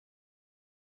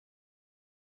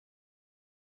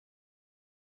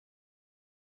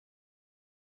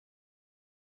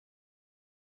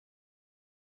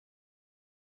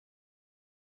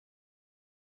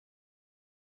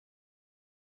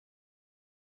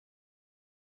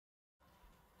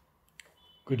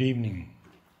Good evening.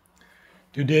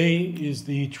 Today is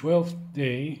the 12th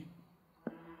day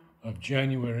of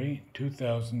January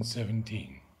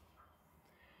 2017,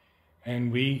 and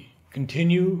we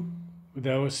continue with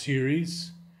our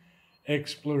series,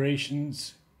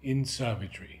 Explorations in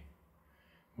Savitri,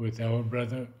 with our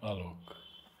brother Alok.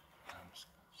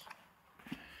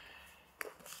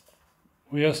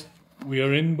 We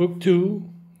are in Book 2,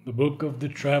 the Book of the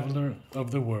Traveler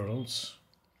of the Worlds,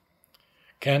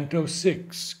 Canto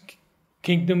 6,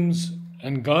 Kingdoms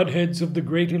and Godheads of the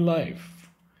Greater Life.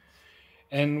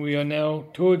 And we are now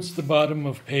towards the bottom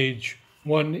of page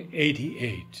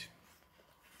 188.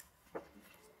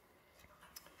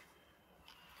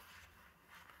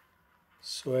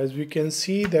 So as we can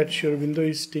see that Sri Aurobindo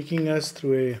is taking us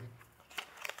through a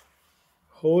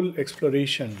whole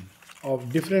exploration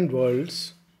of different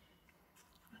worlds,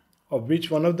 of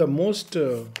which one of the most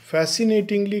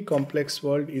fascinatingly complex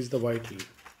world is the vital.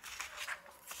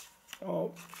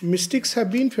 Mystics have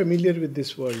been familiar with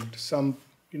this world. Some,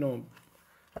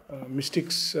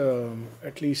 mystics,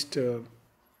 at least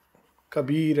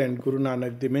Kabir and Guru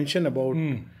Nanak, they mention about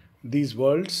these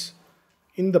worlds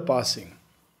in the passing.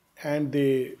 And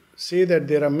they say that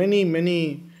there are many,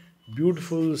 many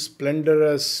beautiful,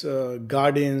 splendorous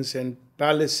gardens and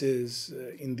palaces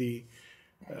in the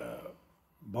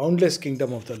boundless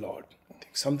kingdom of the Lord. I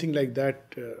think something like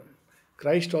that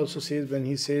Christ also says when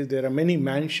he says there are many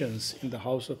mansions in the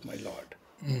house of my Lord.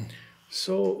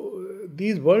 So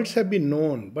these worlds have been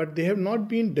known, but they have not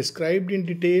been described in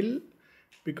detail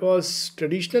because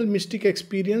traditional mystic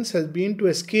experience has been to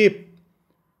escape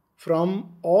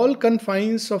from all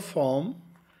confines of form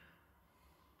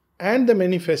and the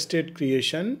manifested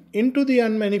creation into the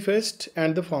unmanifest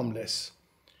and the formless.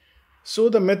 So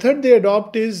the method they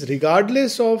adopt is,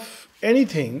 regardless of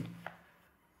anything,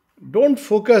 don't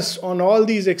focus on all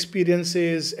these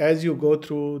experiences as you go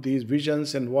through these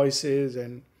visions and voices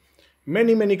and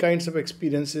many, many kinds of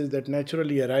experiences that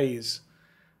naturally arise.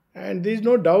 And there is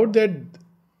no doubt that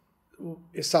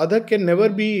a sadhak can never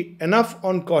be enough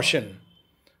on caution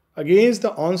against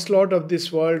the onslaught of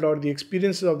this world or the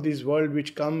experiences of this world,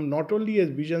 which come not only as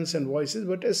visions and voices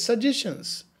but as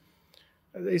suggestions.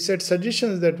 As I said,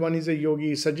 suggestions that one is a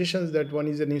yogi, suggestions that one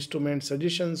is an instrument,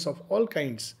 suggestions of all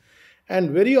kinds.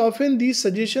 And very often these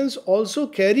suggestions also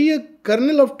carry a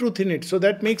kernel of truth in it. So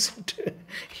that makes it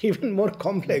even more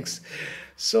complex.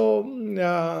 So,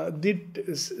 Buddha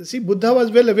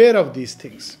was well aware of these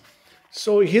things.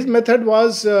 So his method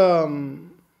was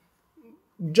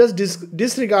just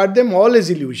disregard them all as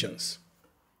illusions.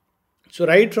 So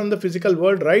right from the physical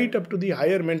world, right up to the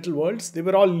higher mental worlds, they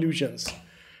were all illusions.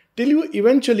 Till you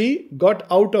eventually got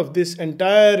out of this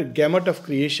entire gamut of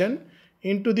creation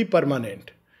into the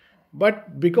permanent.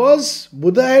 But because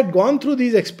Buddha had gone through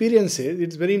these experiences,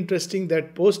 it's very interesting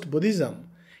that post-Buddhism,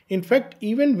 in fact,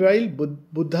 even while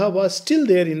Buddha was still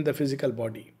there in the physical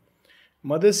body,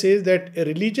 Mother says that a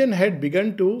religion had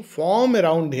begun to form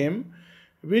around him,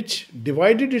 which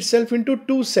divided itself into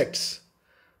two sects.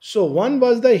 So one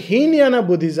was the Hinayana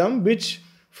Buddhism, which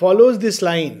follows this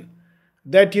line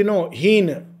that,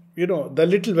 Hin, the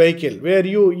little vehicle, where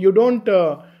you don't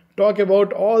talk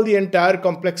about all the entire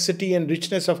complexity and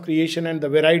richness of creation and the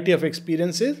variety of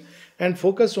experiences and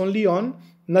focus only on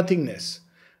nothingness.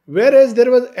 Whereas there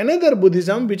was another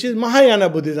Buddhism, which is Mahayana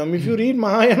Buddhism. If you read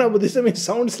Mahayana Buddhism, it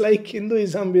sounds like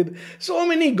Hinduism with so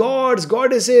many gods,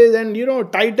 goddesses, and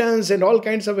titans and all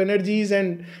kinds of energies.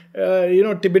 And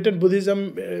Tibetan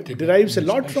Buddhism derives a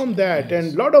lot from that,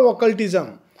 and a lot of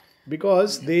occultism,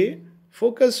 because they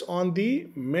focus on the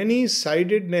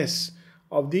many-sidedness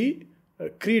of the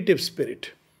creative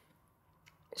spirit.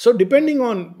 So depending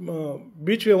on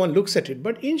which way one looks at it,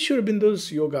 but in Sri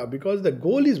Aurobindo's yoga, because the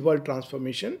goal is world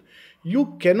transformation,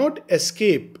 you cannot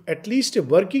escape at least a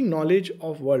working knowledge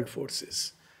of world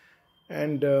forces.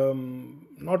 And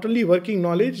not only working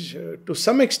knowledge, to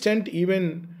some extent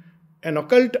even an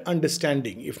occult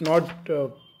understanding. If not,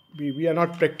 we are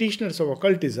not practitioners of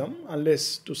occultism,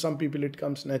 unless to some people it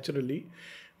comes naturally.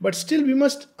 But still we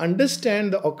must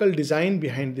understand the occult design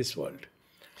behind this world.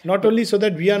 Not only so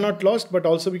that we are not lost, but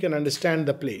also we can understand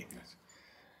the play. Yes.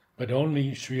 But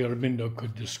only Sri Aurobindo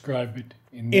could describe it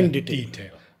in detail.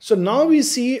 So now we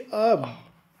see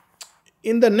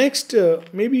in the next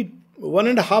maybe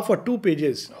 1.5 or 2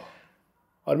 pages,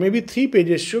 or maybe 3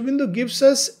 pages, Sri Aurobindo gives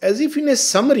us, as if in a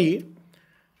summary,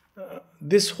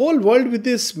 this whole world with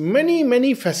its many,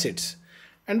 many facets.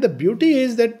 And the beauty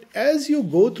is that as you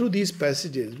go through these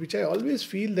passages, which I always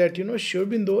feel that, Sri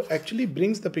Aurobindo actually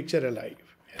brings the picture alive.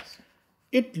 Yes.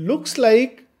 It looks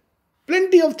like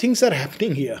plenty of things are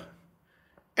happening here.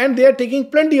 And they are taking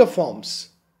plenty of forms.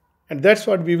 And that's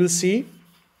what we will see.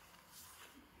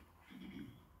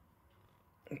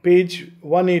 Page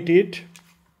 188.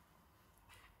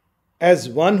 As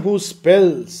one who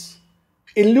spells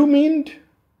illumined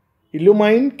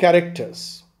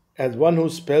characters. As one who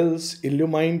spells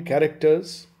illumined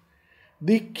characters.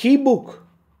 The key book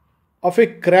of a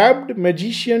crabbed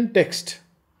magician text.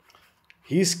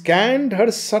 He scanned her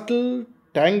subtle,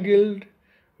 tangled,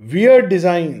 weird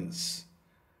designs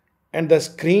and the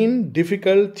screen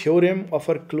difficult theorem of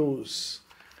her clues.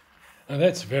 Now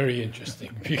that's very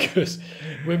interesting because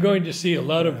we're going to see a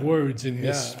lot of words in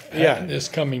this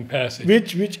coming passage.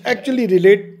 Which actually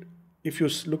relate, if you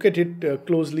look at it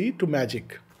closely, to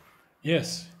magic.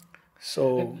 Yes.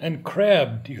 So and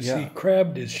crabbed, you see,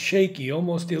 crabbed is shaky,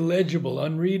 almost illegible,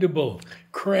 unreadable,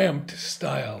 cramped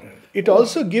style. It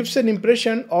also gives an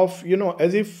impression of,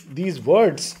 as if these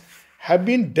words have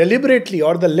been deliberately,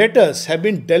 or the letters have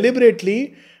been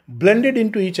deliberately blended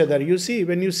into each other. You see,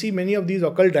 when you see many of these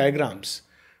occult diagrams,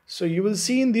 so you will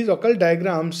see in these occult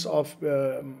diagrams of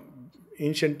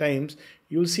ancient times,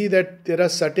 you will see that there are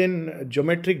certain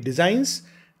geometric designs,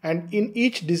 and in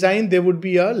each design there would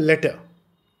be a letter.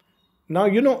 Now,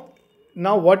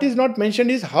 now what is not mentioned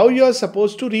is how you are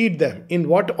supposed to read them, in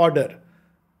what order,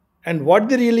 and what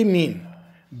they really mean.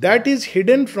 That is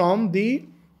hidden from the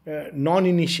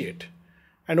non-initiate.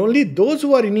 And only those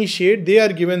who are initiate, they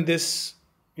are given this,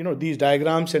 these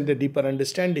diagrams and the deeper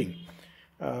understanding.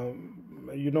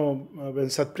 When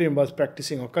Satprem was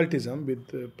practicing occultism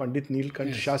with Pandit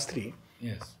Neelkant Shastri,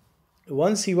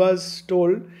 once he was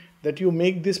told that you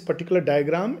make this particular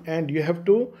diagram and you have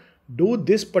to do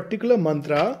this particular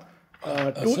mantra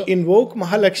to invoke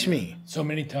Mahalakshmi. So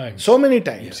many times. So many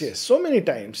times, yes, so many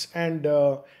times. And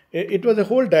it was a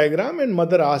whole diagram, and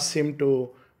mother asked him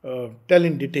to tell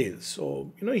in details.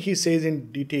 So, he says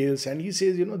in details, and he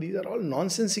says, these are all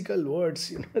nonsensical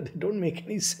words, they don't make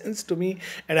any sense to me,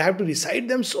 and I have to recite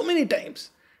them so many times.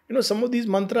 Some of these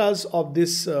mantras of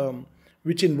this,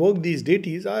 which invoke these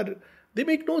deities they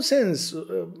make no sense.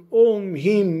 Om,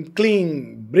 Him,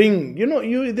 Kling, Bring,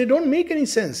 they don't make any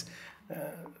sense.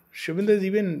 Shubinda has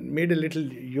even made a little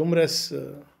humorous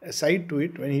aside to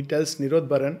it when he tells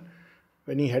Nirodbaran,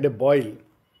 when he had a boil,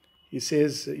 he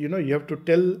says, you have to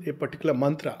tell a particular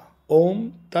mantra.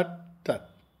 Om, Tat, Tat,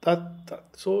 Tat, Tat.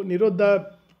 So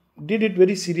Nirodha did it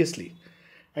very seriously.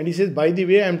 And he says, by the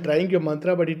way, I am trying your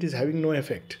mantra, but it is having no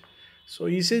effect. So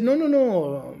he says,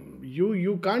 no,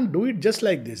 you can't do it just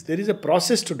like this. There is a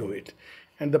process to do it.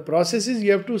 And the process is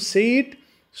you have to say it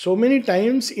so many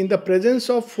times in the presence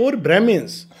of 4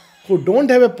 Brahmins who don't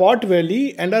have a pot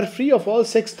belly and are free of all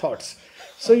sex thoughts.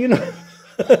 So,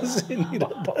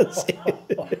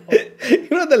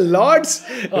 the Lord's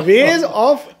ways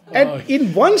of,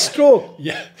 in one stroke,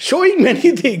 showing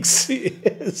many things.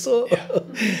 So,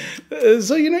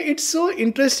 it's so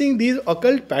interesting, these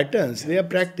occult patterns, they are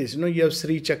practiced. You have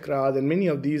Sri Chakras and many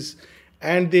of these,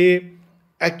 and they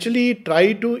actually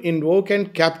try to invoke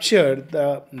and capture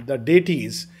the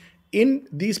deities in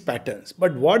these patterns.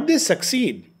 But what they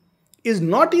succeed is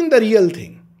not in the real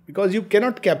thing, because you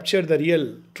cannot capture the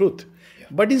real truth,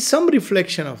 but in some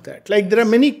reflection of that. Like there are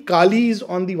many Kalis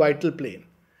on the vital plane,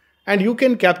 and you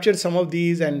can capture some of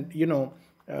these and,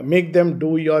 make them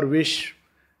do your wish,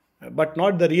 but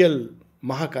not the real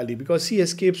Mahakali, because she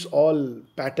escapes all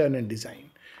pattern and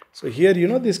design. So here,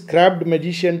 this crabbed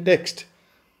magician text,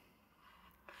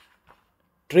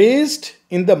 traced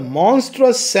in the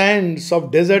monstrous sands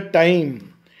of desert time,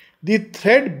 the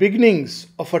thread beginnings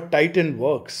of her titan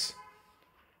works,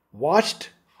 watched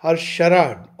her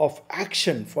charade of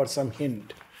action for some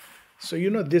hint. So,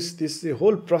 this the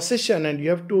whole procession, and you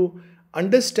have to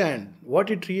understand what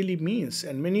it really means.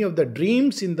 And many of the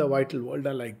dreams in the vital world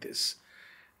are like this.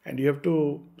 And you have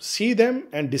to see them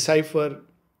and decipher.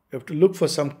 You have to look for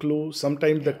some clue.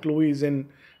 Sometimes the clue is in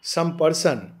some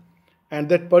person. And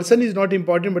that person is not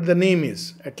important, but the name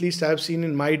is. At least I have seen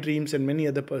in my dreams and many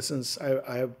other persons,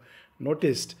 I have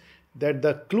noticed that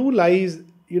the clue lies,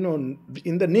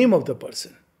 in the name of the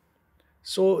person.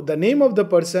 So the name of the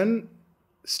person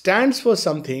stands for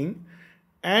something,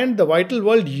 and the vital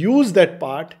world use that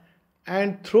part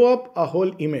and throw up a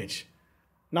whole image.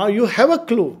 Now you have a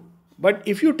clue, but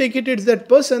if you take it's that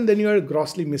person, then you are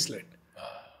grossly misled.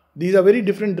 These are very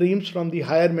different dreams from the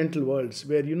higher mental worlds,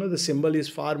 where the symbol is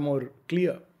far more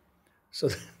clear. So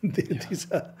these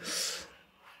are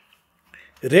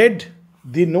read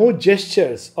the no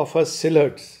gestures of her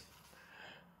silhouettes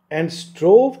and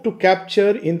strove to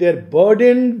capture in their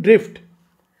burdened drift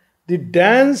the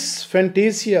dance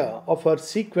fantasia of her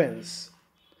sequence,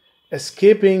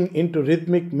 escaping into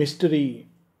rhythmic mystery,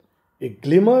 a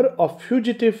glimmer of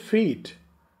fugitive feet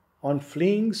on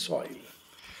fleeing soil.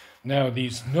 Now,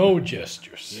 these no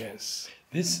gestures. Yes.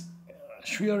 This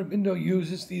Sri Aurobindo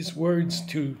uses these words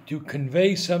to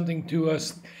convey something to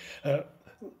us. The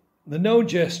no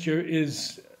gesture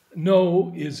is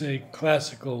a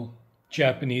classical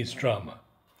Japanese drama,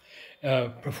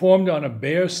 performed on a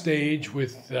bare stage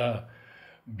with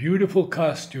beautiful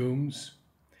costumes,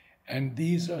 and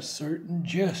these are certain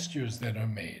gestures that are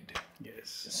made.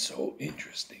 Yes. So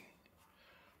interesting.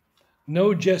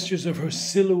 No gestures of her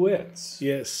silhouettes.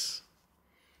 Yes.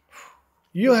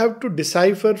 You have to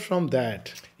decipher from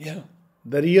that Yeah.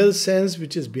 the real sense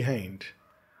which is behind.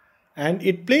 And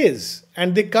it plays,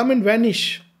 and they come and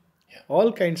vanish. Yeah.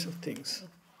 All kinds of things.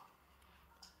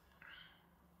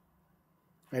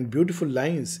 And beautiful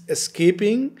lines.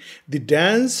 Escaping the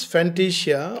dance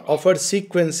fantasia of her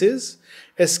sequences,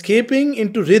 escaping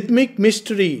into rhythmic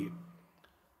mystery,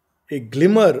 a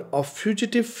glimmer of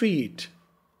fugitive feet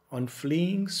on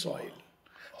fleeing soil.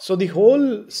 So the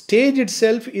whole stage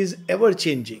itself is ever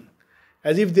changing.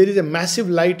 As if there is a massive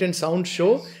light and sound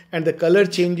show, and the color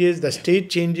changes, the stage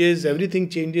changes, everything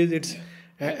changes,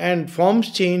 and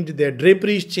forms change, their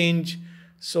draperies change.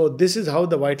 So this is how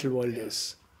the vital world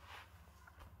is.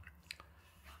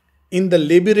 In the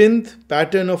labyrinth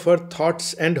pattern of her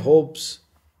thoughts and hopes,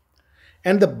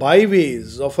 and the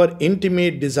byways of her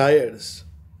intimate desires,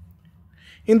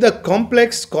 in the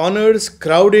complex corners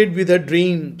crowded with her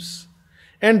dreams,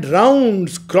 and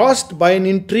rounds crossed by an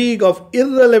intrigue of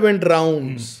irrelevant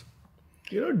rounds.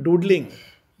 Doodling.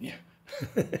 Yeah.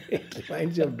 It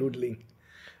reminds you of doodling.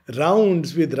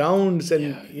 Rounds with rounds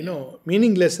and,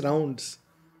 meaningless rounds,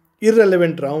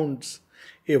 irrelevant rounds.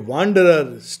 A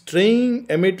wanderer straying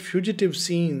amid fugitive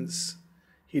scenes,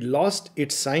 he lost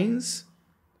its signs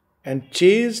and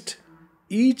chased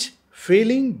each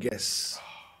failing guess.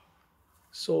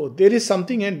 So there is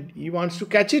something and he wants to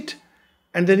catch it,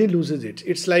 and then he loses it.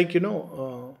 It's like,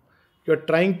 you're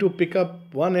trying to pick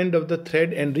up one end of the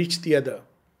thread and reach the other,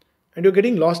 and you're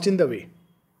getting lost in the way.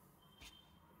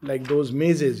 Like those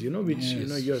mazes, which,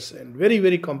 Yes. you're in. Very,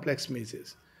 very complex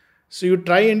mazes. So you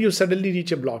try and you suddenly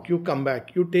reach a block. You come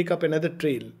back. You take up another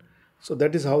trail. So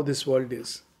that is how this world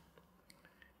is.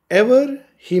 Ever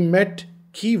he met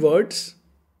keywords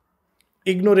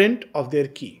ignorant of their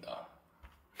key.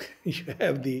 You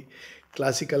have the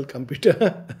classical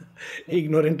computer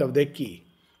ignorant of their key.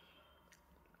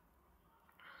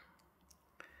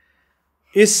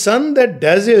 A sun that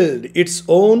dazzled its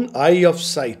own eye of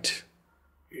sight.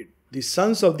 The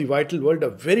suns of the vital world are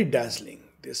very dazzling.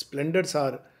 Their splendors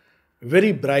are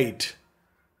very bright.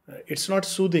 It's not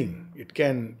soothing. It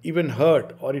can even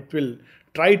hurt, or it will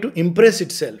try to impress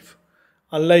itself.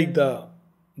 Unlike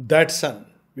that sun,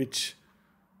 which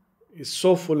is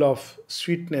so full of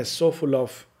sweetness, so full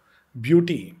of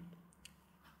beauty.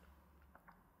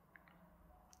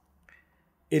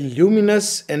 A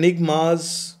luminous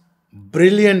enigma's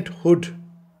brilliant hood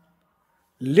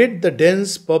lit the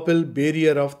dense purple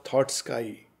barrier of thought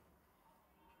sky.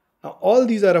 Now all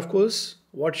these are, of course,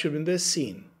 what Shrivinda has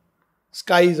seen.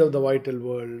 Skies of the vital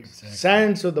world, Exactly.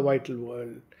 sands of the vital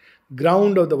world,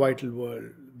 ground of the vital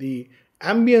world, the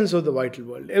ambience of the vital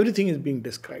world. Everything is being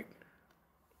described.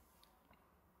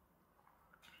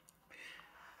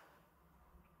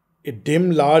 A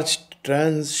dim large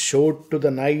trance showed to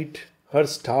the night her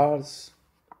stars,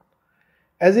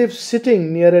 as if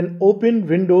sitting near an open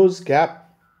window's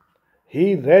gap,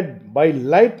 he read by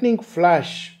lightning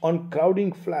flash on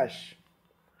crowding flash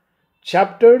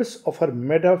chapters of her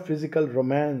metaphysical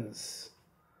romance,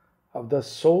 of the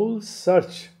soul's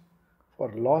search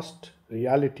for lost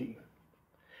reality,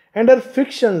 and her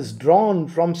fictions drawn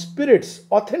from spirit's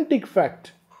authentic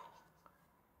fact,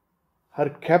 her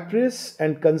caprice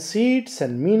and conceits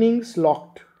and meanings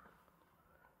locked,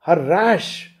 her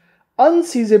rash,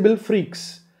 unseizable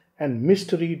freaks and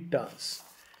mysteried turns.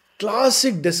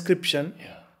 Classic description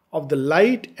of the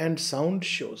light and sound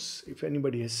shows, if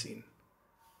anybody has seen.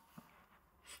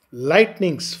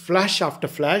 Lightnings, flash after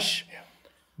flash.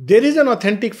 There is an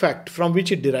authentic fact from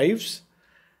which it derives,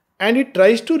 and it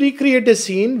tries to recreate a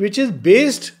scene which is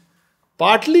based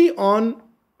partly on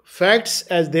facts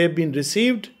as they have been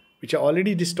received, which are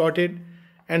already distorted,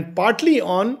 and partly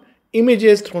on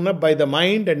images thrown up by the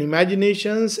mind and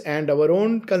imaginations and our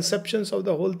own conceptions of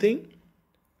the whole thing.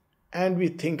 And we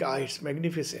think, it's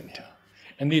magnificent. Yeah.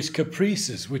 And these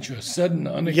caprices, which are sudden,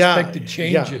 unexpected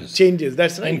changes. Changes,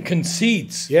 that's right. And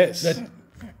conceits Yes. that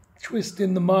twist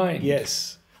in the mind.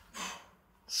 Yes.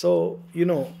 So,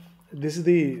 this is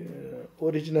the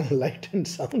original light and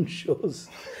sound shows.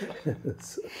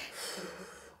 So,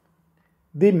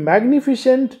 the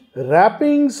magnificent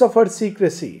wrappings of her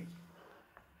secrecy,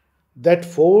 that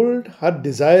fold her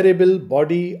desirable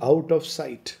body out of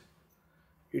sight.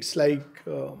 It's like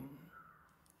a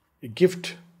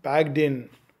gift packed in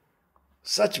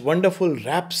such wonderful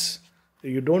wraps that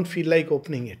you don't feel like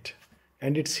opening it.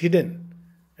 And it's hidden.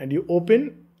 And you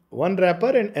open one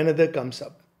wrapper and another comes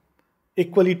up.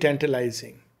 Equally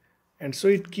tantalizing. And so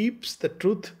it keeps the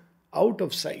truth out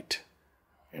of sight.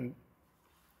 And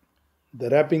the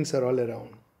wrappings are all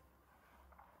around.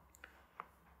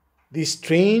 The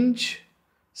strange,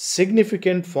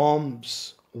 significant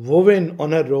forms woven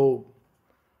on her robe,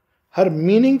 her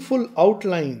meaningful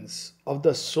outlines of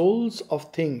the souls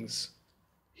of things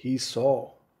he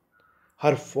saw,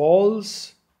 her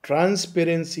false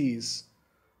transparencies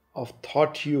of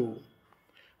thought hue,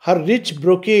 her rich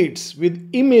brocades with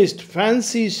imaged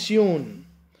fancies sewn,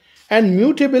 and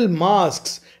mutable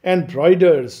masks and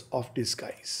broiders of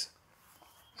disguise.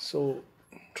 So,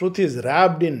 truth is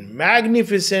wrapped in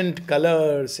magnificent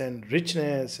colors and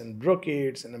richness and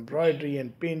brocades and embroidery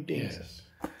and paintings. Yes.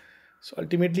 So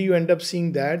ultimately you end up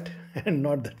seeing that and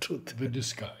not the truth. The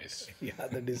disguise. Yeah,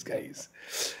 the disguise.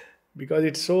 Because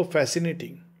it's so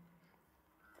fascinating.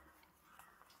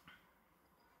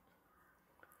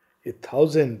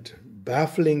 1,000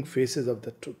 baffling faces of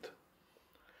the truth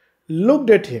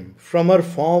looked at him from her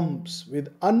forms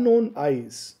with unknown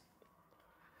eyes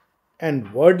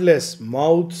and wordless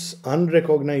mouths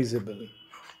unrecognizable,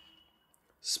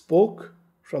 spoke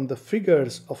from the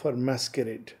figures of her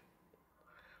masquerade,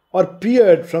 or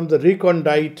peered from the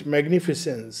recondite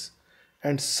magnificence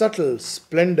and subtle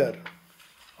splendor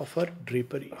of her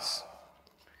draperies.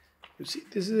 You see,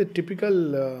 this is a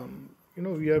typical,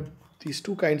 we have these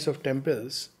two kinds of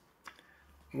temples.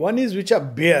 One is which are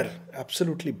bare,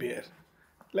 absolutely bare.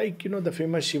 Like, the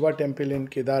famous Shiva temple in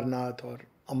Kedarnath or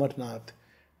Amarnath.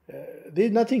 There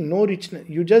is nothing, no richness.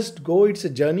 You just go, it's a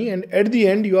journey, and at the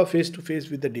end you are face to face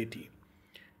with the deity.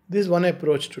 This is one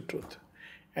approach to truth.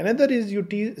 Another is you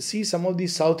see some of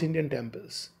these South Indian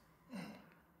temples.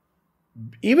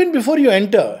 Even before you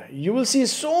enter, you will see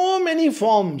so many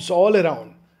forms all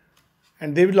around.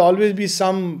 And there will always be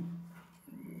some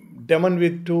demon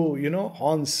with two,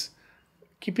 horns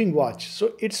keeping watch.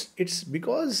 So it's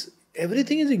because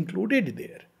everything is included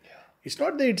there. It's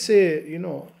not that it's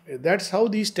that's how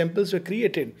these temples were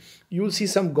created. You will see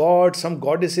some gods, some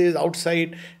goddesses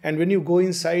outside, and when you go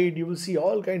inside, you will see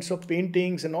all kinds of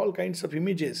paintings and all kinds of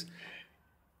images.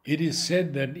 It is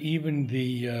said that even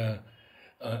the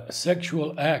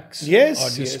sexual acts Yes,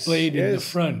 are displayed in the yes,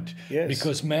 front yes.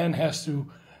 because man has to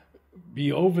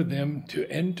be over them to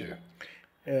enter.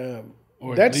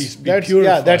 Or at least be that's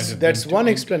purified that's of that's them to one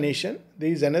enter. explanation.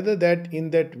 There is another that in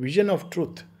that vision of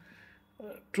truth,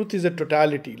 truth is a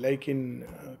totality, like in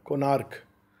Konark,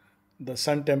 the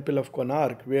sun temple of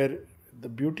Konark, where the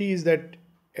beauty is that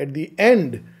at the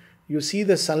end you see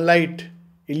the sunlight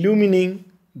illumining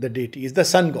the deity, is the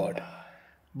sun god.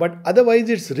 But otherwise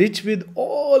it's rich with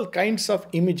all kinds of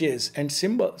images and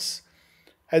symbols,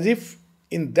 as if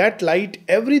in that light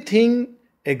everything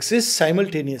exists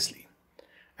simultaneously.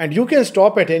 And you can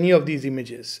stop at any of these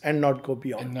images and not go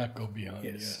beyond. And not go beyond,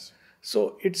 yes.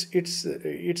 So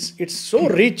it's so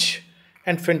rich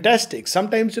and fantastic.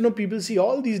 Sometimes people see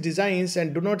all these designs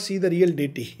and do not see the real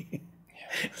deity.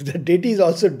 The deity is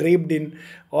also draped in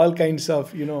all kinds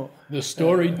of The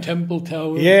storied temple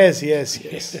tower. Yes.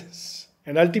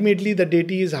 And ultimately the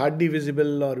deity is hardly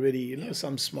visible or very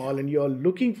some small, and you are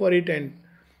looking for it and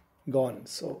gone.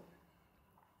 So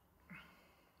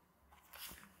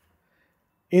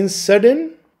in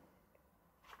sudden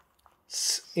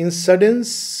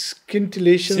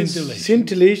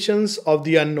scintillations of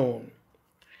the unknown.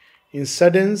 In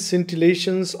sudden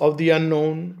scintillations of the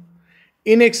unknown,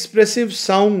 inexpressive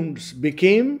sounds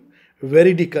became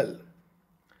veridical.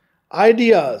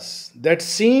 Ideas that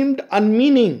seemed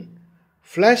unmeaning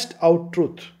flashed out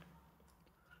truth.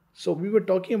 So we were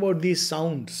talking about these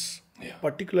sounds,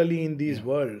 particularly in these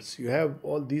worlds. You have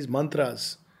all these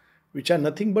mantras, which are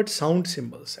nothing but sound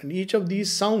symbols. And each of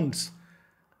these sounds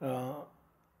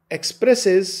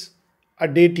expresses a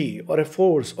deity or a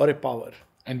force or a power.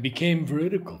 And became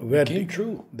veridical, became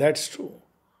true. That's true.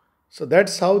 So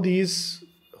that's how these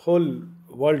whole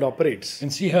world operates.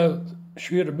 And see how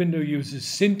Sri Aurobindo uses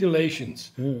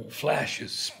scintillations,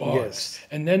 flashes, sparks. Yes.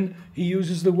 And then he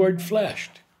uses the word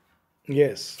flashed.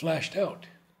 Yes. Flashed out.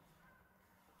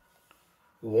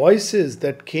 Voices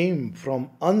that came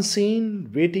from unseen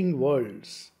waiting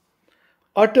worlds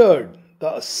uttered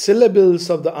the syllables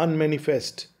of the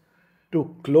unmanifest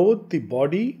to clothe the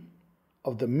body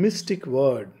of the mystic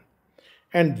word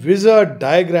and wizard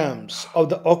diagrams of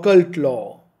the occult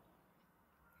law.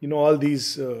 All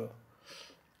these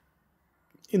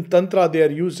In Tantra, they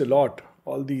are used a lot.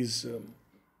 All these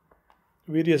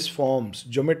various forms,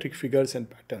 geometric figures and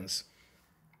patterns.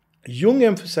 Jung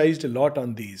emphasized a lot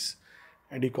on these,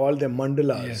 and he called them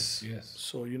mandalas. Yes, yes.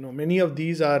 So, many of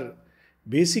these are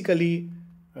basically,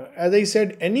 as I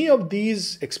said, any of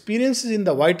these experiences in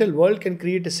the vital world can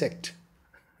create a sect.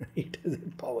 It has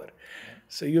that power.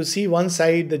 So you see one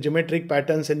side, the geometric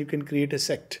patterns, and you can create a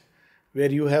sect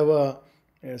where you have a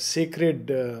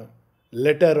sacred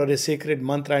letter or a sacred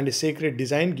mantra and a sacred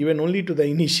design given only to the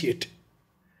initiate.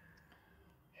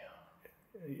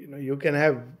 You can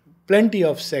have plenty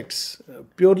of sects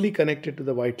purely connected to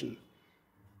the vital.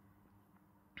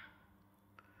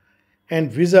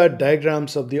 And wizard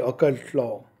diagrams of the occult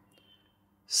law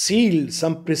seal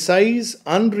some precise,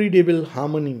 unreadable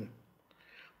harmony,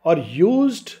 or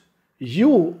used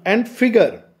hue and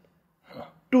figure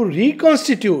to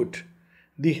reconstitute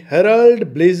the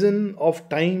herald blazon of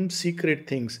time's secret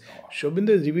things. Sri Aurobindo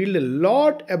has revealed a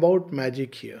lot about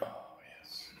magic here.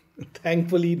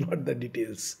 Thankfully, not the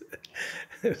details.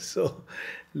 So,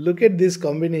 look at this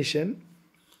combination,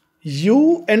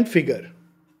 hue and figure.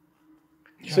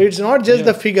 Yeah. So, it's not just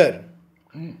the figure.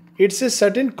 It's a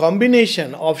certain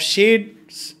combination of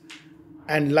shades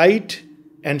and light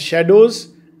and shadows,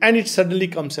 and it suddenly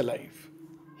comes alive.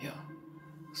 Yeah.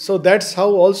 So, that's how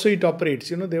also it operates.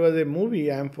 There was a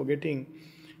movie, I am forgetting,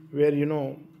 where,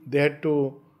 they had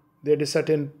a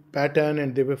certain pattern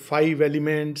and there were 5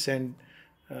 elements and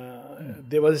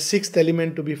there was a 6th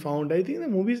element to be found. I think the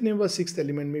movie's name was 6th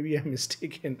Element. Maybe I'm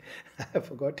mistaken. I have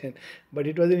forgotten. But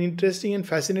it was an interesting and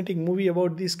fascinating movie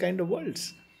about these kind of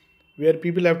worlds where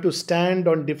people have to stand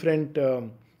on different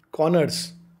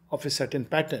corners of a certain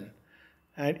pattern.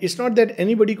 And it's not that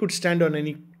anybody could stand on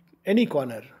any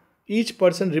corner. Each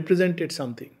person represented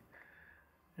something.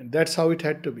 And that's how it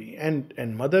had to be.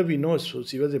 And Mother, we know, so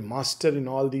she was a master in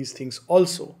all these things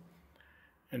also.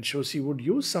 And so she would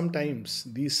use sometimes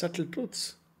these subtle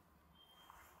truths.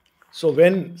 So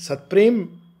when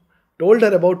Satprem told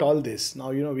her about all this,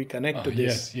 now we connect to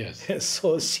this. Yes.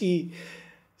 So she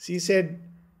said,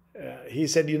 he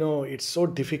said, it's so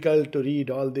difficult to read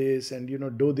all this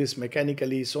and do this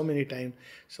mechanically so many times.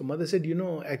 So Mother said,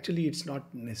 actually it's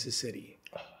not necessary.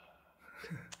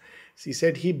 She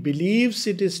said he believes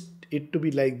it to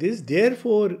be like this,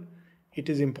 therefore it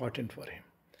is important for him.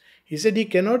 He said he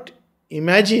cannot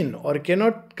imagine or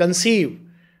cannot conceive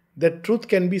that truth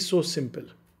can be so simple.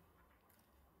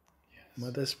 Yes.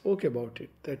 Mother spoke about it,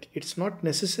 that it's not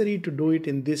necessary to do it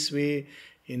in this way,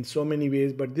 in so many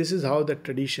ways, but this is how the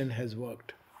tradition has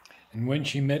worked. And when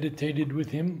she meditated with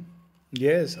him,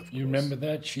 yes, of course. You remember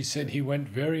that? She said he went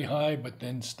very high, but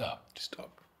then stopped.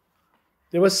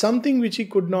 There was something which he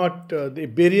could not,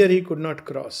 the barrier he could not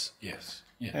cross. Yes.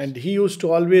 And he used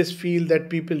to always feel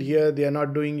that people here, they are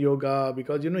not doing yoga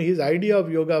because, his idea of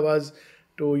yoga was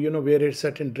to, wear a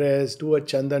certain dress, do a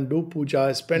chandan, do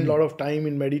puja, spend a lot of time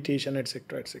in meditation,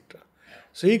 etc., etc.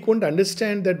 So he couldn't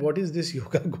understand that what is this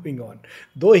yoga going on.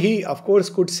 Though he, of course,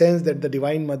 could sense that the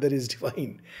Divine Mother is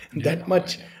divine. That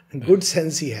much good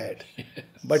sense he had. Yes.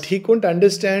 But he couldn't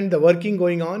understand the working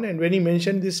going on. And when he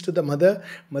mentioned this to the Mother,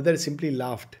 Mother simply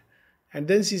laughed. And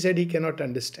then she said he cannot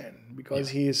understand because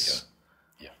he is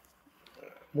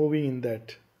moving in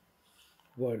that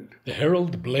world. The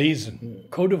herald blazon,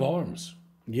 coat of arms.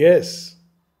 Yes.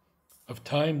 Of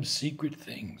time's secret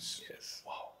things. Yes.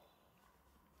 Wow.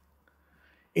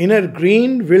 Inner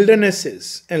green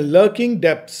wildernesses and lurking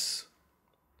depths.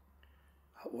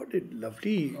 What a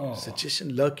lovely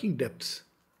suggestion, lurking depths.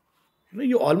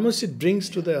 It brings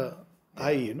to the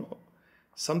eye,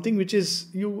 something which is,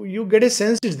 you get a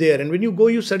sense it's there. And when you go,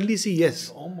 you suddenly see, yes.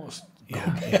 Almost.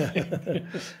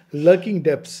 Lurking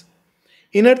depths.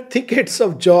 Inner thickets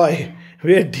of joy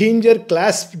where danger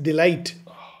clasps delight.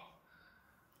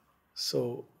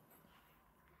 So,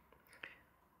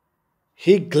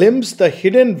 he glimpsed the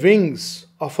hidden wings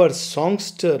of her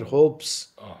songster hopes.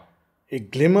 A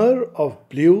glimmer of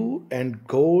blue and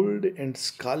gold and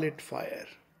scarlet fire.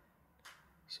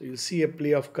 So you see a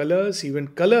play of colors, even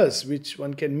colors which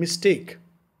one can mistake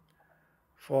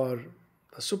for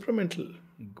the supramental,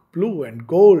 blue and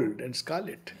gold and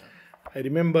scarlet. I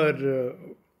remember,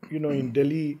 in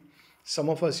Delhi, some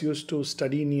of us used to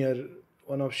study near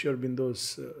one of Sri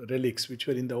Aurobindo's relics, which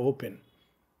were in the open.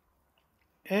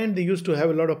 And they used to have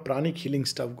a lot of pranic healing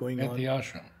stuff going on. At the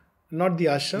ashram? Not the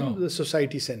ashram, the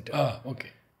society center. Okay.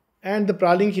 And the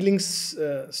pranic healing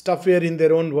stuff were in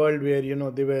their own world where,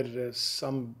 there were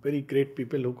some very great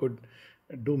people who could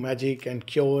do magic and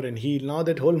cure and heal. Now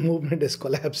that whole movement has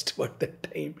collapsed, but that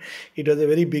time it was a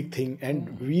very big thing.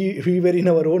 And we were in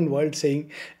our own world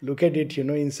saying, look at it,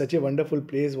 in such a wonderful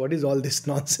place, what is all this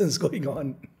nonsense going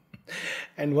on?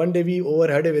 And one day we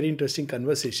overheard a very interesting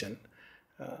conversation.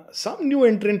 Some new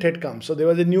entrant had come. So there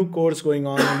was a new course going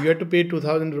on. You had to pay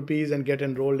 2,000 rupees and get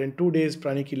enrolled in 2 days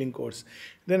pranic healing course.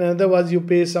 Then another was you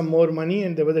pay some more money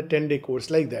and there was a 10-day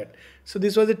course like that. So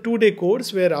this was a 2-day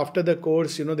course where after the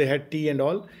course, they had tea and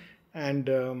all. And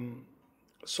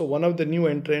so one of the new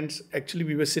entrants, actually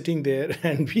we were sitting there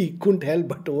and we couldn't help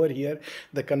but overhear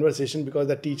the conversation because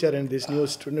the teacher and this new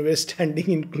student were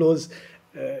standing in close,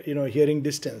 hearing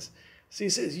distance. So he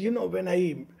says, when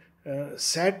I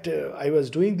I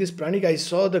was doing this pranic, I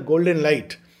saw the golden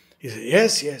light. He said,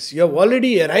 yes, you have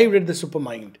already arrived at the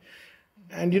supermind.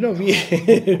 And we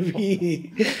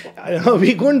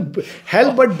couldn't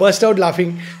help but burst out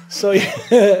laughing. So,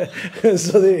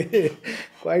 so they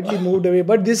quietly moved away.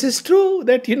 But this is true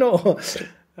that, he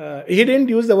didn't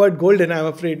use the word golden,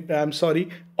 I'm sorry,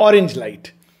 orange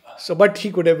light. So, but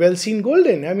he could have well seen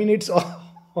golden. I mean, it's all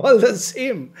the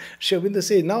same. Sri Aurobindo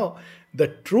says, now, the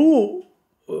true,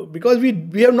 because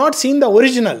we have not seen the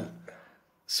original.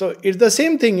 So it's the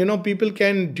same thing, people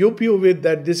can dupe you with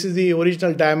that this is the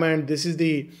original diamond, this is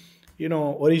the,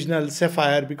 original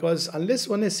sapphire, because unless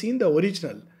one has seen the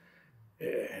original,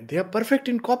 they are perfect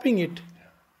in copying it.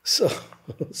 So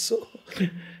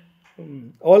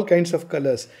all kinds of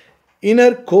colors. In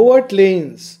her covert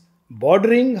lanes,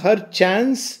 bordering her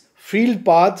chance field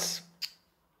paths,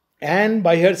 and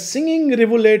by her singing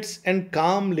rivulets and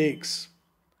calm lakes,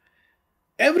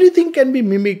 everything can be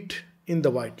mimicked in the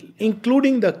vital,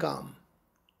 including the calm,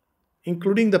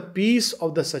 including the peace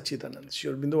of the Sachidanand.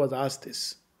 Sri Aurobindo was asked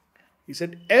this. He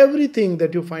said, everything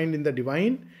that you find in the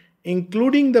divine,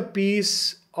 including the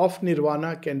peace of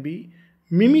nirvana, can be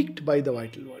mimicked by the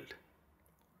vital world.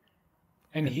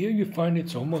 And here you find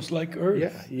it's almost like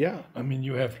earth. Yeah. I mean,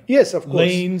 you have of course,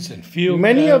 lanes and field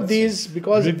many paths of these,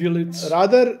 because rivulets.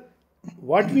 Rather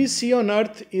what we see on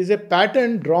earth is a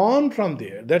pattern drawn from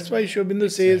there. That's why Sri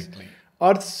Aurobindo says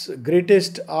earth's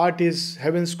greatest art is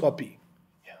heaven's copy.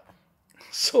 Yeah.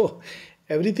 So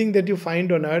everything that you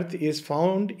find on earth is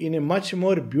found in a much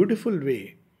more beautiful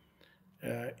way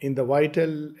in the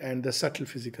vital and the subtle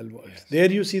physical world. Yes.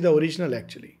 There you see the original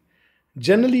actually.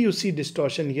 Generally you see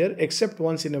distortion here, except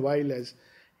once in a while, as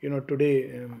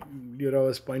today Lyra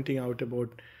was pointing out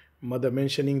about mother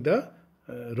mentioning the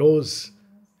rose.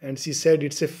 And she said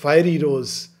it's a fiery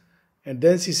rose. And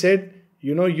then she said,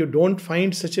 you don't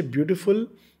find such a beautiful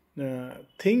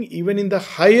thing even in the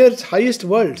highest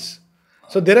worlds.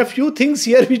 So there are few things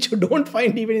here which you don't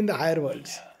find even in the higher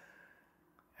worlds.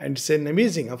 And it's an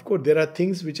amazing. Of course, there are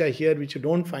things which are here which you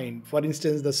don't find. For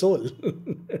instance, the soul.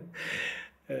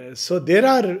 So there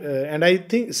are, and I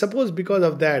think, suppose because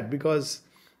of that, because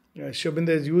Sri Aurobindo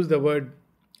has used the word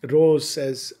rose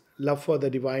as love for the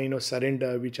divine or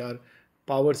surrender, which are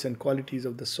powers and qualities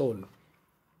of the soul.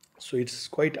 So it's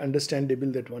quite understandable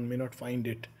that one may not find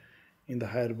it in the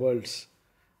higher worlds,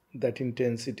 that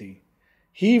intensity.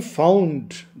 He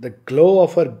found the glow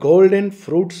of her golden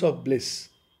fruits of bliss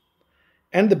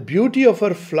and the beauty of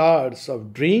her flowers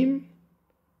of dream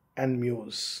and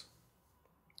muse.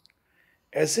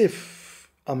 As if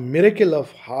a miracle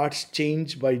of hearts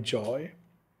changed by joy,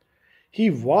 he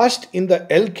watched in the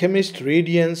alchemist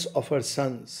radiance of her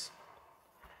sons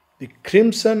the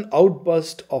crimson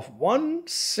outburst of one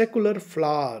secular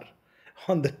flower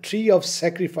on the tree of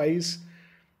sacrifice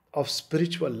of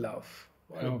spiritual love.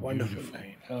 What a wonderful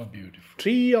line. How beautiful.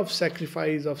 Tree of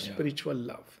sacrifice of spiritual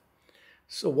love.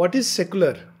 So what is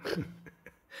secular?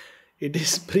 It is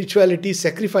spirituality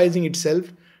sacrificing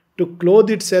itself to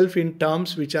clothe itself in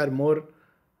terms which are more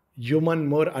human,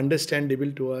 more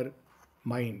understandable to our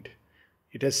mind.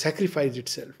 It has sacrificed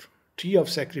itself. Tree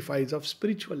of sacrifice of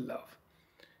spiritual love.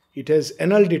 It has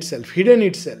annulled itself, hidden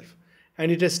itself, and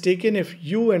it has taken a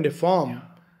hue and a form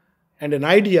and an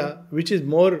idea which is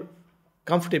more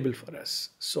comfortable for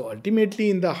us. So ultimately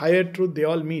in the higher truth they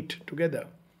all meet together.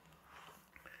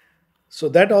 So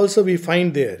that also we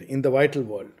find there in the vital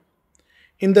world.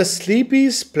 In the sleepy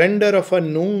splendor of her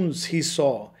noons he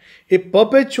saw a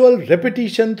perpetual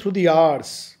repetition through the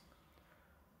hours.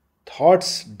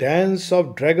 Thought's dance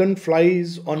of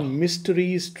dragonflies on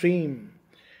mystery stream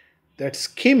that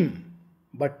skim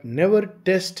but never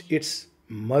test its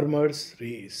murmurs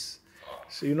race.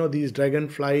 So these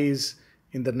dragonflies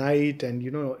in the night and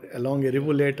along a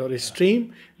rivulet or a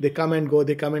stream, they come and go,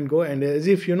 and as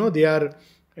if they are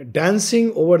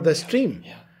dancing over the stream.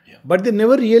 But they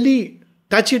never really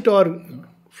touch it or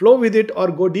flow with it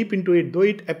or go deep into it, though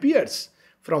it appears.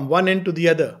 from one end to the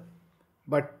other.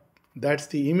 But that's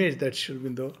the image that Sri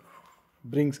Aurobindo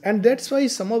brings. And that's why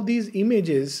some of these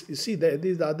images, you see, this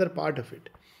is the other part of it.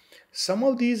 Some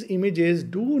of these images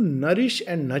do nourish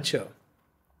and nurture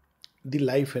the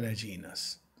life energy in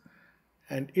us.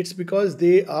 And it's because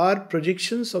they are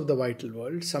projections of the vital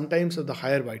world, sometimes of the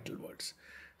higher vital worlds.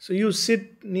 So you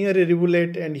sit near a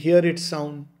rivulet and hear its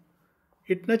sound,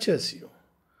 it nurtures you.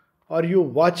 Or you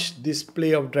watch this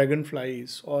play of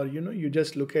dragonflies, or you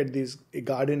just look at a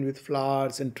garden with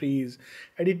flowers and trees,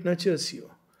 and it nurtures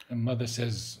you. And mother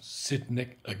says, sit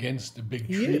against a big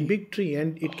tree. Yeah, big tree,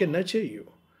 and it can nurture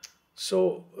you.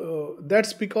 So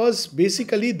that's because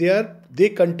basically they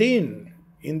contain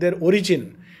in their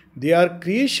origin, they are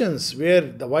creations where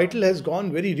the vital has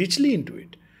gone very richly into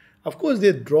it. Of course,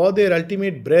 they draw their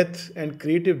ultimate breath and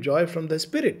creative joy from the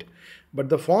spirit, but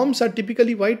the forms are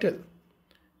typically vital.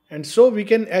 And so we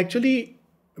can actually,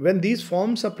 when these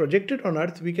forms are projected on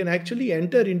earth, we can actually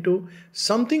enter into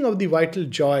something of the vital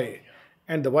joy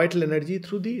and the vital energy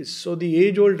through these. So the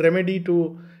age-old remedy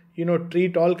to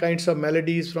treat all kinds of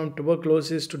maladies from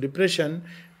tuberculosis to depression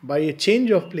by a change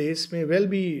of place may well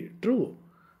be true.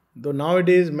 Though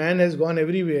nowadays man has gone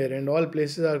everywhere and all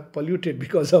places are polluted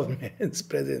because of man's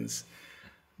presence.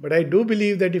 But I do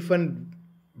believe that if one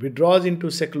withdraws into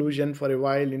seclusion for a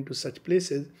while into such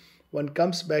places, one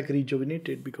comes back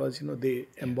rejuvenated because they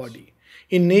embody.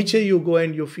 In nature you go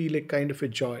and you feel a kind of a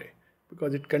joy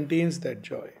because it contains that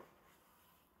joy.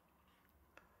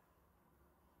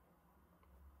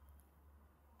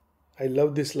 I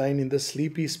love this line, in the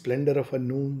sleepy splendor of her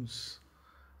noons.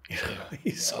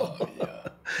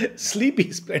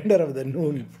 Sleepy splendor of the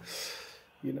noon.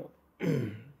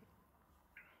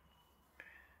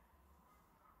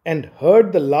 And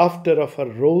heard the laughter of her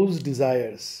rose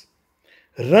desires,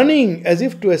 running as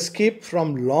if to escape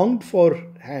from longed for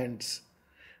hands.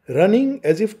 Running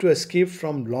as if to escape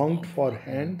from longed for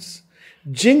hands,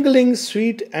 jingling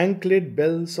sweet anklet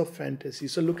bells of fantasy.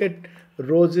 So look at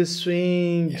roses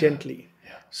swaying gently.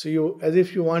 Yeah. So as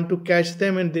if you want to catch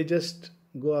them and they just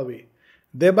go away,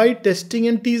 thereby testing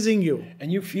and teasing you.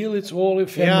 And you feel it's all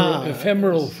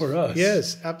ephemeral for us.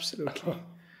 Yes, absolutely.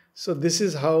 So this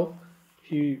is how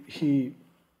he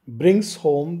brings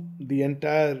home the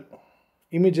entire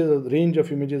range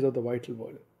of images of the vital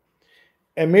world.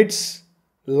 Amidst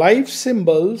life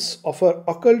symbols of her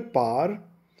occult power,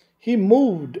 he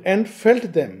moved and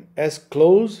felt them as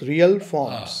close, real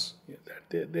forms.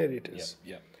 There it is.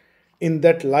 In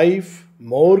that life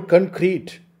more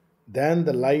concrete than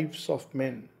the lives of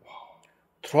men,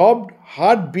 throbbed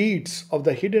heartbeats of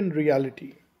the hidden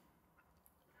reality.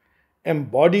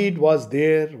 Embodied was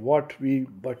there what we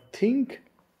but think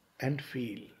and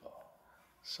feel.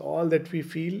 So all that we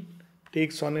feel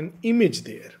takes on an image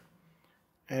there.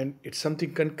 And it's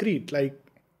something concrete, like,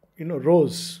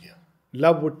 rose. Yeah.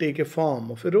 Love would take a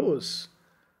form of a rose.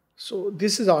 So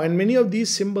this is how, and many of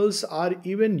these symbols are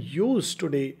even used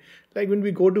today. Like when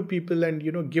we go to people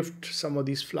and, gift some of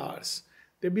these flowers.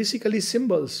 They're basically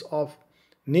symbols of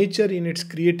nature in its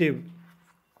creative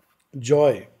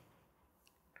joy.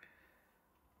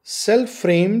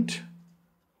 Self-framed,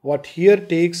 what here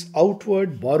takes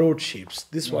outward borrowed shapes.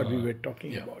 This is what we were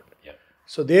talking about. Yeah.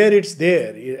 So there it's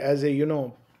there as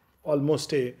a,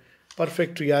 almost a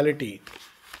perfect reality.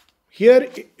 Here,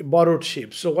 borrowed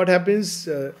shapes. So what happens,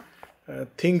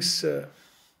 things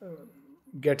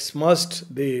get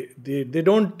smudged. They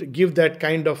don't give that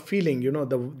kind of feeling.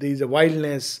 There is a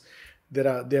wildness, there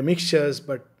are mixtures,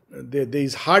 but there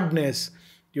is hardness.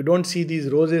 You don't see these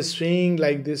roses swaying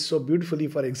like this so beautifully,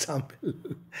 for example.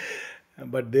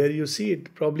 But there you see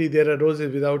it. Probably there are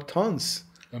roses without thorns.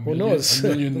 Who knows? A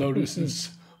million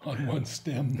notices on one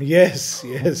stem. Yes.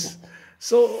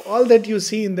 So all that you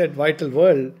see in that vital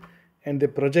world, and they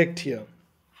project here.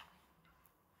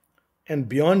 And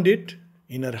beyond it,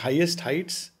 in her highest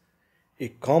heights, a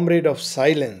comrade of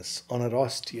silence on her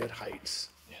austere heights.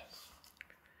 Yes.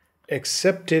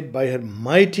 Accepted by her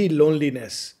mighty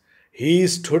loneliness, he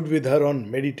stood with her on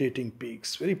meditating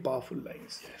peaks. Very powerful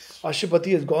lines. Yes.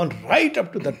 Ashupati has gone right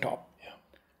up to the top. Yeah.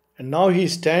 And now he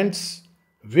stands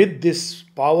with this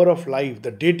power of life,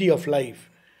 the deity of life,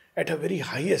 at her very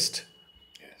highest.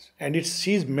 Yes. And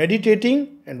she's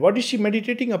meditating. And what is she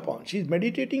meditating upon? She's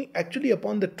meditating actually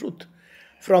upon the truth,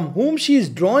 from whom she is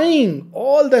drawing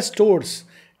all the stores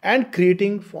and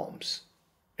creating forms.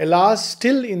 Alas,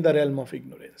 still in the realm of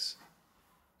ignorance.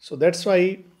 So that's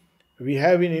why we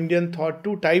have in Indian thought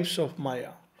two types of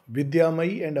Maya,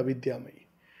 Vidyamayi and Avidyamayi.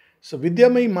 So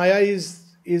Vidyamayi Maya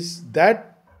is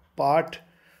that part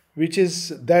which is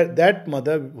that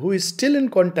mother who is still in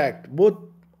contact. Both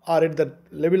are at the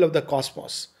level of the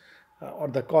cosmos. or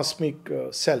the cosmic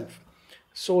self.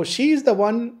 So she is the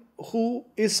one who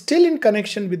is still in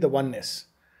connection with the oneness.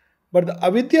 But the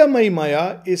avidyamaya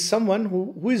maya is someone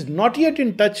who is not yet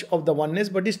in touch of the oneness,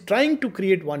 but is trying to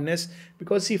create oneness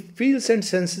because he feels and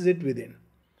senses it within.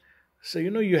 So,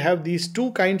 you have these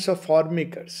two kinds of form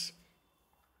makers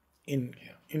in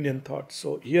Indian thought.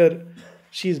 So here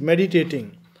she is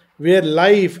meditating, where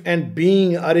life and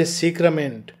being are a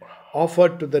sacrament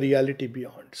offered to the reality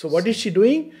beyond. So what is she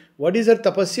doing? What is her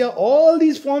tapasya? All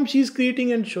these forms she is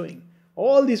creating and showing.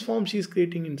 All these forms she is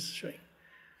creating and showing.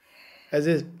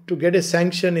 To get a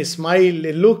sanction, a smile,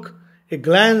 a look, a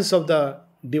glance of the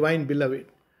divine beloved.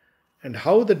 And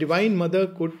how the divine mother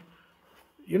could,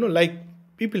 like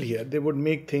people here, they would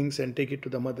make things and take it to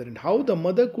the mother. And how the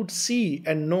mother could see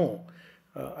and know.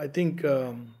 I think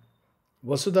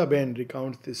Vasudha Ben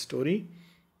recounts this story.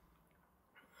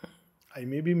 I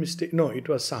may be mistaken. No, it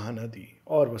was Sahanadi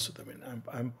or Vasudha Ben.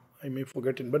 I may have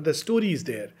forgotten. But the story is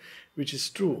there, which is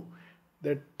true.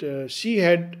 That she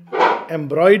had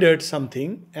embroidered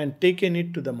something and taken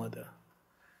it to the mother.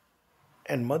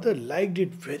 And mother liked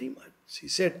it very much. She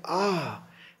said,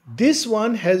 this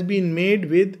one has been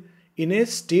made in a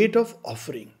state of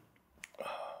offering.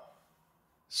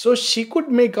 So she could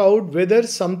make out whether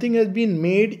something has been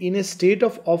made in a state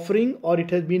of offering or it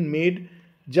has been made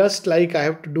just like I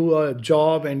have to do a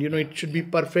job and it should be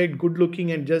perfect, good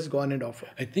looking and just go on and offer.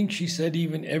 I think she said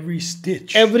even every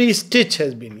stitch. Every stitch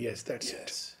has been, yes, that's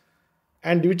it.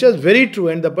 And which was very true.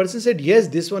 And the person said, yes,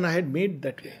 this one I had made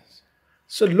that way. Yes.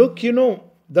 So look,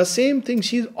 the same thing,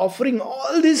 she's offering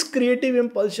all this creative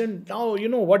impulsion. Now,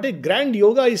 what a grand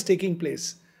yoga is taking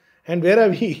place. And where are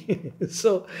we?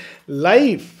 So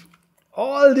life,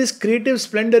 all this creative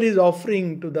splendor is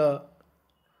offering to the...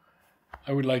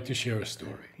 I would like to share a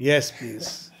story. Yes,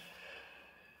 please.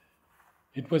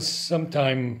 It was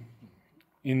sometime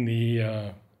in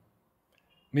the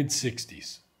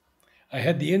mid-60s. I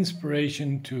had the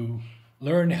inspiration to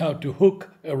learn how to hook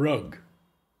a rug.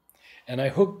 And I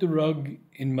hooked the rug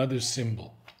in Mother's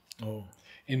symbol,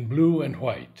 in blue and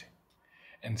white,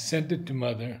 and sent it to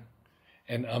Mother.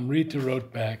 And Amrita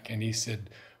wrote back and he said,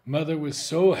 Mother was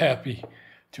so happy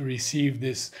to receive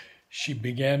this. She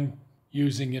began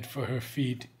using it for her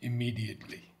feet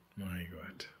immediately. My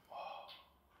God.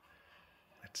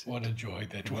 What a joy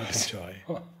that was. What a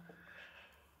joy.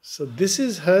 So this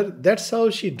is her, that's how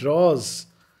she draws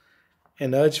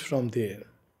an urge from there.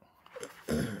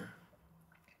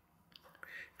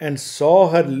 And saw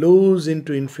her lose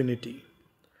into infinity.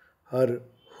 Her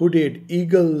hooded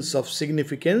eagles of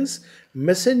significance,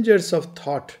 messengers of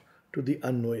thought to the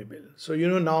unknowable. So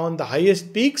now on the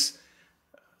highest peaks,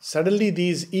 suddenly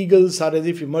these eagles are as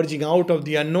if emerging out of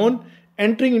the unknown,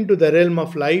 entering into the realm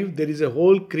of life. There is a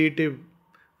whole creative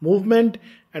movement,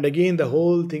 and again the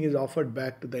whole thing is offered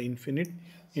back to the infinite,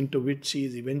 into which she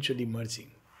is eventually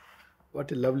merging.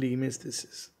 What a lovely image this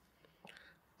is.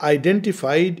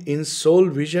 Identified in soul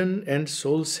vision and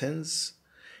soul sense,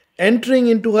 entering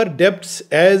into her depths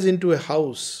as into a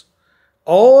house,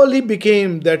 all he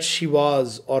became that she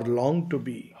was or longed to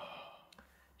be.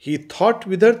 He thought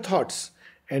with her thoughts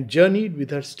and journeyed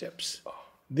with her steps.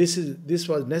 This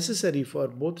was necessary for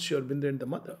both Sri Aurobindo and the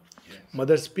mother. Yes.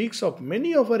 Mother speaks of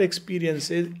many of her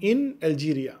experiences in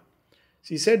Algeria.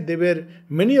 She said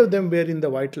many of them were in the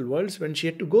vital worlds when she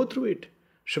had to go through it.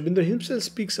 Sri Aurobindo himself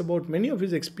speaks about many of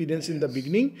his experiences in the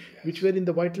beginning, which were in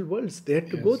the vital worlds. They had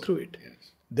to go through it.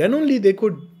 Yes. Then only they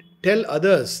could tell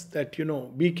others that,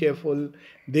 be careful,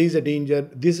 there is a danger,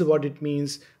 this is what it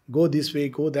means, go this way,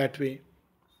 go that way.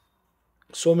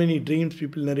 So many dreams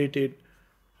people narrated,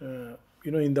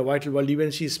 in the vital world.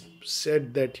 Even she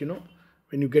said that,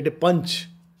 when you get a punch,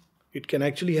 it can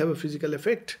actually have a physical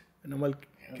effect. And Amal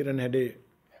Kiran had a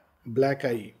black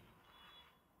eye.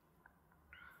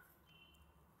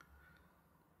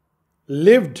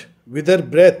 Lived with her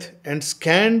breath and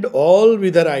scanned all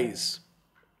with her eyes.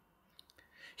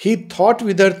 He thought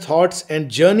with her thoughts and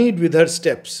journeyed with her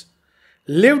steps.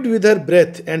 Lived with her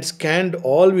breath and scanned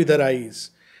all with her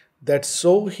eyes, that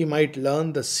so he might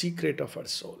learn the secret of her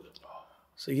soul.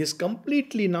 So he is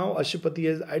completely now, Ashupati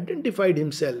has identified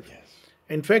himself. Yes.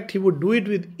 In fact, he would do it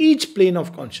with each plane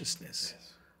of consciousness.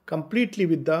 Yes. Completely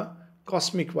with the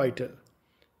cosmic vital.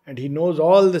 And he knows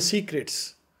all the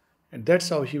secrets. And that's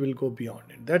how he will go beyond.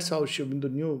 And that's how Sri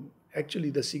Aurobindo knew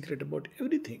actually the secret about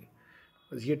everything.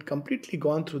 Because he had completely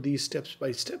gone through these steps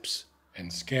by steps.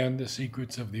 And scanned the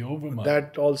secrets of the overmind.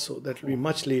 That also, that will be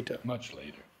much later. Much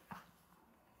later.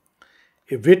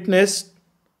 A witness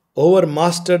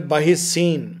overmastered by his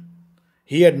scene,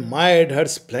 He admired her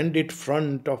splendid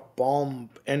front of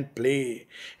pomp and play,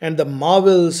 and the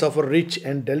marvels of her rich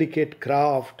and delicate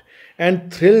craft,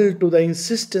 and thrilled to the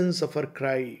insistence of her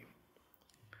cry.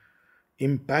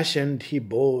 Impassioned he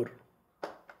bore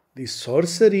the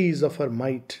sorceries of her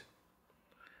might,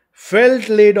 felt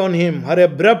laid on him her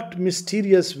abrupt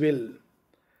mysterious will,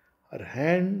 her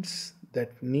hands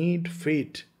that need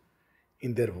fate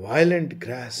in their violent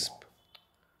grasp,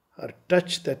 her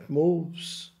touch that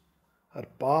moves, her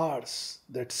powers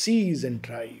that seize and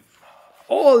drive.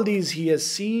 All these he has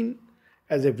seen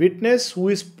as a witness who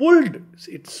is pulled.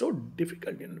 It's so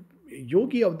difficult. A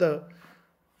yogi of the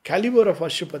caliber of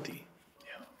Ashupati,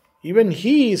 even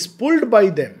he is pulled by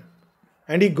them.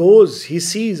 And he goes, he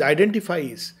sees,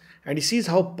 identifies, and he sees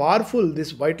how powerful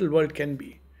this vital world can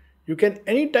be. You can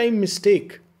anytime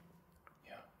mistake.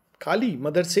 Kali,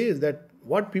 mother says that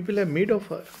what people have made of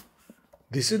her.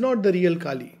 This is not the real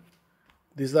Kali.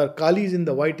 These are Kalis in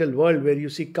the vital world where you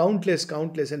see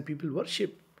countless, and people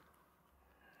worship.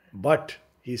 But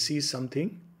he sees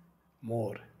something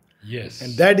more. Yes.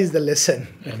 And that is the lesson.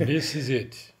 And this is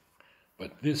it.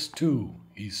 But this too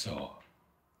he saw.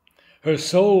 Her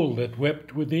soul that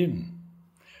wept within,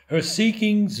 her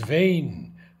seekings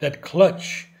vain that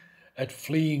clutch at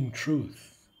fleeing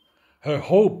truth, her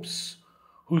hopes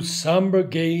whose somber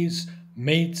gaze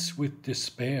mates with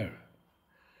despair,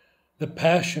 the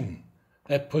passion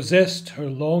that possessed her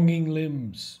longing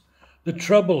limbs, the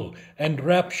trouble and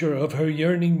rapture of her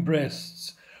yearning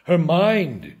breasts, her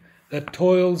mind that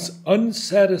toils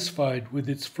unsatisfied with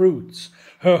its fruits,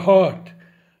 her heart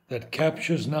that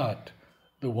captures not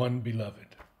the one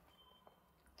beloved.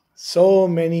 So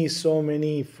many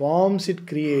forms it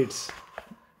creates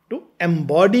to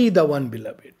embody the one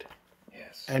beloved.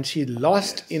 Yes. And she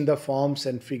lost in the forms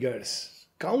and figures,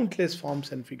 countless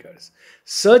forms and figures,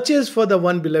 searches for the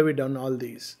one beloved on all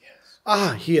these.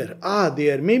 Yes. Here,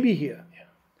 there, maybe here. Yeah.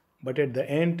 But at the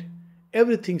end,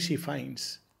 everything she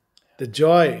finds, the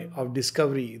joy of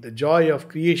discovery, the joy of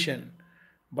creation,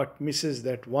 but misses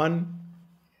that one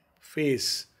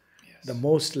face, the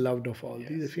most loved of all. This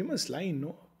is a famous line,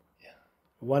 no? Yeah.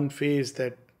 One face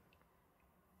that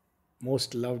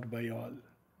most loved by all.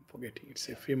 I'm forgetting. It's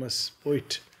a famous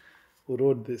poet who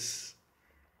wrote this.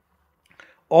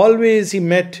 Always he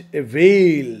met a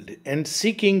veiled and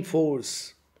seeking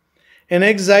force, an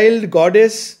exiled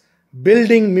goddess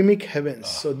building mimic heavens.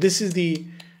 So this is the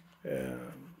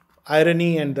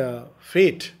irony and the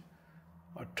fate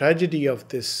or tragedy of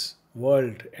this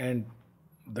world, and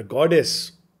the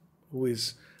goddess who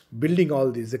is building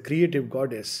all this, the creative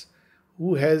goddess,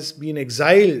 who has been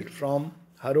exiled from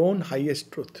her own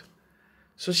highest truth.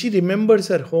 So she remembers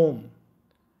her home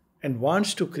and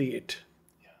wants to create.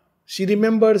 She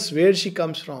remembers where she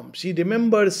comes from. She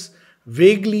remembers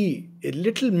vaguely a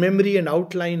little memory and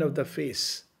outline of the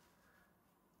face.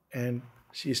 And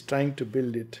she is trying to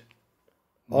build it.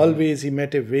 Always he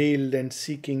met a veiled and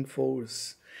seeking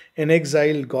force, an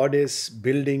exiled goddess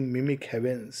building mimic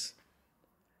heavens,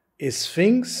 a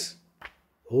sphinx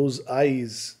whose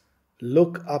eyes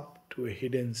look up to a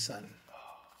hidden sun.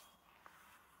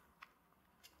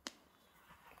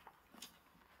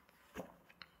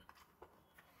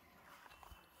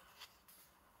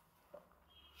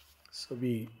 So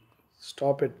we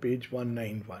stop at page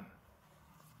 191.